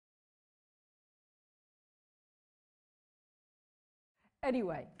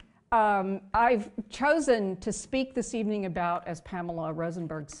Anyway, I've chosen to speak this evening about, as Pamela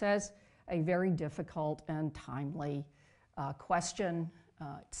Rosenberg says, a very difficult and timely question.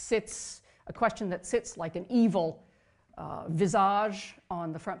 A question that sits like an evil visage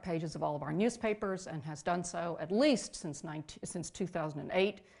on the front pages of all of our newspapers and has done so at least since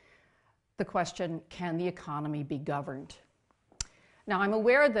 2008. The question, can the economy be governed? Now, I'm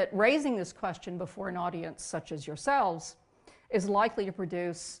aware that raising this question before an audience such as yourselves is likely to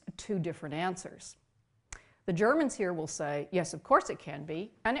produce two different answers. The Germans here will say, yes, of course it can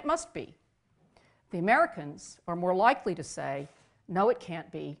be, and it must be. The Americans are more likely to say, no, it can't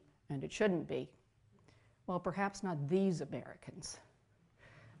be, and it shouldn't be. Well, perhaps not these Americans,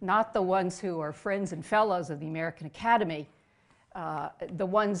 not the ones who are friends and fellows of the American Academy, the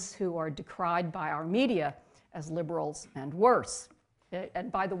ones who are decried by our media as liberals and worse.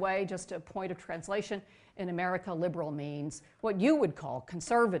 And by the way, just a point of translation, in America, liberal means what you would call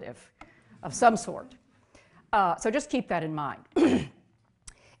conservative of some sort. So just keep that in mind.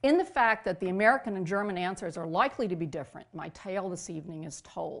 In the fact that the American and German answers are likely to be different, my tale this evening is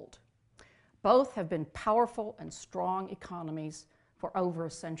told. Both have been powerful and strong economies for over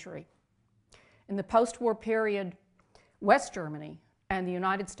a century. In the post-war period, West Germany and the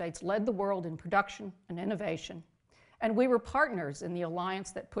United States led the world in production and innovation, and we were partners in the alliance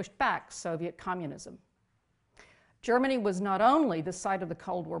that pushed back Soviet communism. Germany was not only the site of the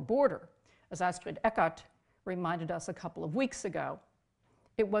Cold War border, as Astrid Eckert reminded us a couple of weeks ago.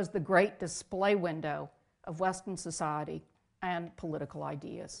 It was the great display window of Western society and political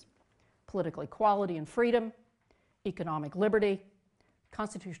ideas. Political equality and freedom, economic liberty,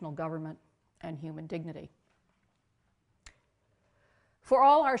 constitutional government, and human dignity. For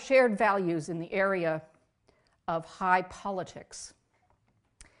all our shared values in the area of high politics,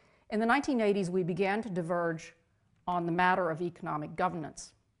 in the 1980s we began to diverge on the matter of economic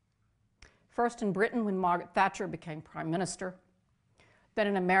governance. First in Britain when Margaret Thatcher became Prime Minister, then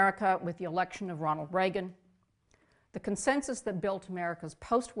in America with the election of Ronald Reagan. The consensus that built America's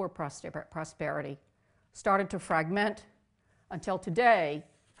post-war prosperity started to fragment until today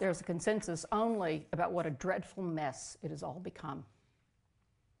there's a consensus only about what a dreadful mess it has all become.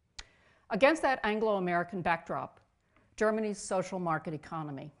 Against that Anglo-American backdrop, Germany's social market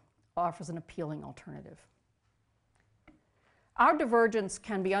economy offers an appealing alternative. Our divergence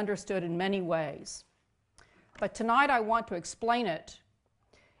can be understood in many ways, but tonight I want to explain it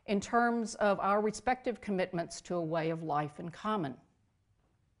in terms of our respective commitments to a way of life in common.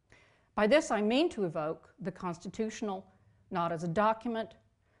 By this I mean to evoke the constitutional not as a document,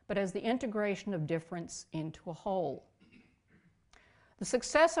 but as the integration of difference into a whole. The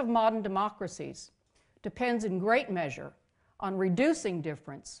success of modern democracies depends in great measure on reducing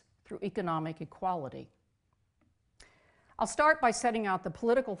difference through economic equality. I'll start by setting out the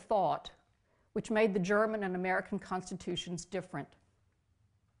political thought which made the German and American constitutions different.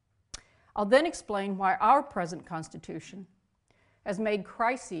 I'll then explain why our present constitution has made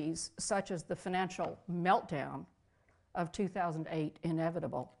crises such as the financial meltdown of 2008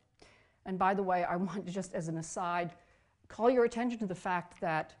 inevitable. And by the way, I want to just as an aside call your attention to the fact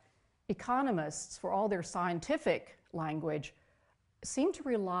that economists, for all their scientific language, seem to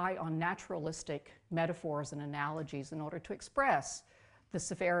rely on naturalistic metaphors and analogies in order to express the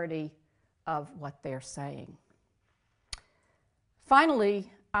severity of what they're saying.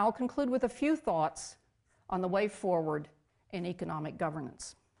 Finally, I'll conclude with a few thoughts on the way forward in economic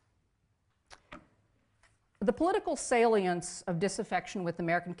governance. The political salience of disaffection with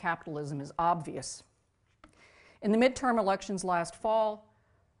American capitalism is obvious. In the midterm elections last fall,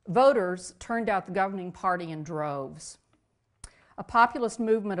 voters turned out the governing party in droves. A populist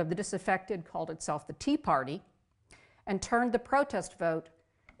movement of the disaffected called itself the Tea Party and turned the protest vote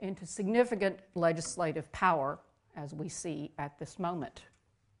into significant legislative power, as we see at this moment.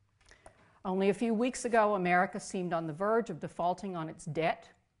 Only a few weeks ago, America seemed on the verge of defaulting on its debt,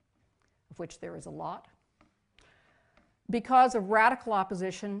 of which there is a lot, because of radical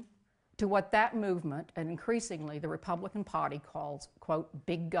opposition to what that movement, and increasingly the Republican Party, calls, quote,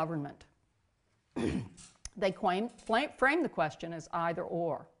 big government. They frame the question as either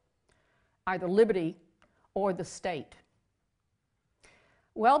or, either liberty or the state.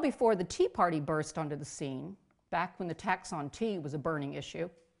 Well before the Tea Party burst onto the scene, back when the tax on tea was a burning issue,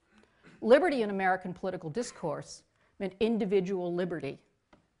 liberty in American political discourse meant individual liberty.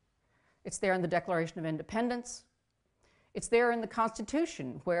 It's there in the Declaration of Independence. It's there in the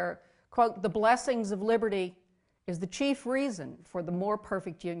Constitution where, quote, the blessings of liberty is the chief reason for the more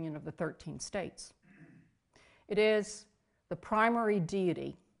perfect union of the 13 states. It is the primary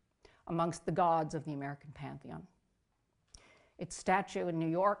deity amongst the gods of the American pantheon. Its statue in New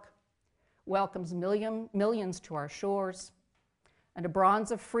York welcomes millions to our shores, and a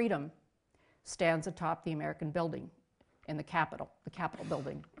bronze of freedom stands atop the American building in the Capitol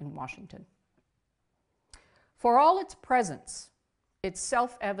building in Washington. For all its presence, its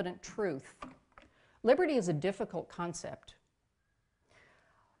self-evident truth, liberty is a difficult concept.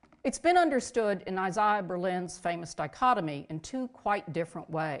 It's been understood in Isaiah Berlin's famous dichotomy in two quite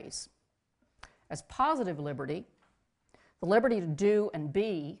different ways. As positive liberty, the liberty to do and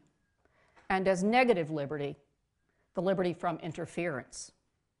be, and as negative liberty, the liberty from interference.